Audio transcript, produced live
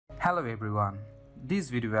Hello everyone,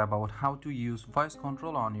 this video is about how to use voice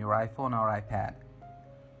control on your iPhone or iPad.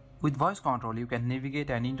 With voice control you can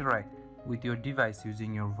navigate and interact with your device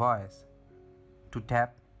using your voice to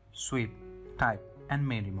tap, swipe, type and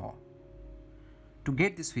many more. To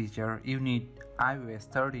get this feature you need iOS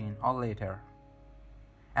 13 or later.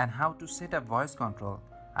 And how to set up voice control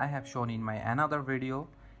I have shown in my another video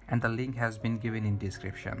and the link has been given in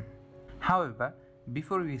description. However,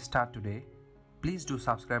 before we start today, please do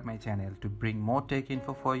subscribe my channel to bring more tech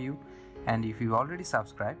info for you, and if you already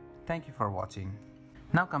subscribed, thank you for watching.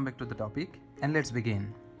 Now come back to the topic and let's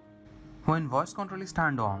begin. When voice control is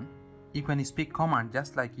turned on, you can speak command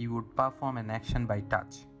just like you would perform an action by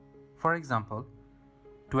touch. For example,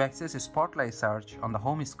 to access a spotlight search on the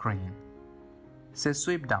home screen, say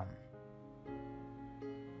swipe down,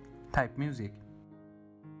 type music.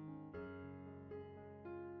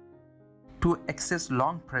 To access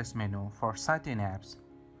long press menu for certain apps,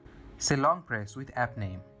 say long press with app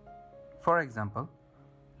name. For example,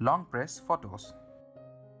 long press photos.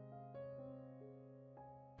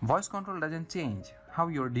 Voice control doesn't change how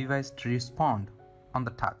your device responds on the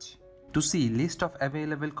touch. To see list of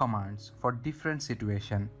available commands for different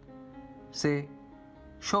situations, say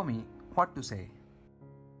show me what to say.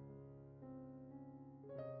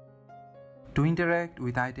 To interact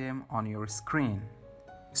with item on your screen,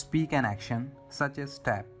 speak an action such as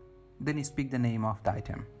tap, then speak the name of the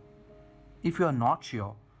item. If you are not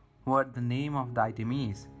sure what the name of the item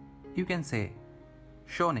is, you can say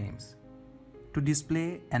show names to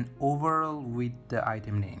display an overall with the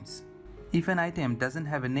item names. If an item doesn't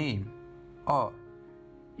have a name, or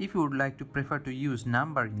if you would like to prefer to use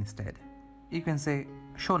number instead, you can say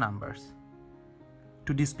show numbers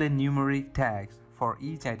to display numeric tags for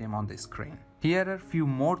each item on the screen. Here are few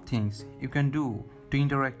more things you can do to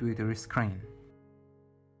interact with your screen.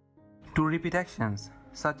 To repeat actions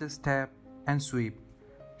such as tap and sweep,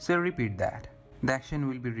 say repeat that. The action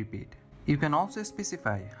will be repeat. You can also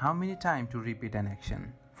specify how many times to repeat an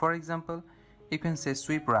action. For example, you can say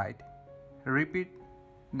sweep right, repeat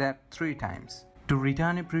that 3 times. To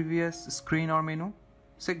return a previous screen or menu,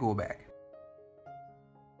 say go back.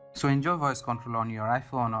 So enjoy voice control on your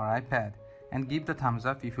iPhone or iPad and give the thumbs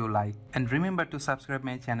up if you like, and remember to subscribe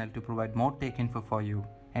my channel to provide more tech info for you,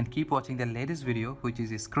 and keep watching the latest video which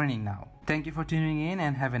is screening now. Thank you for tuning in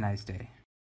and have a nice day.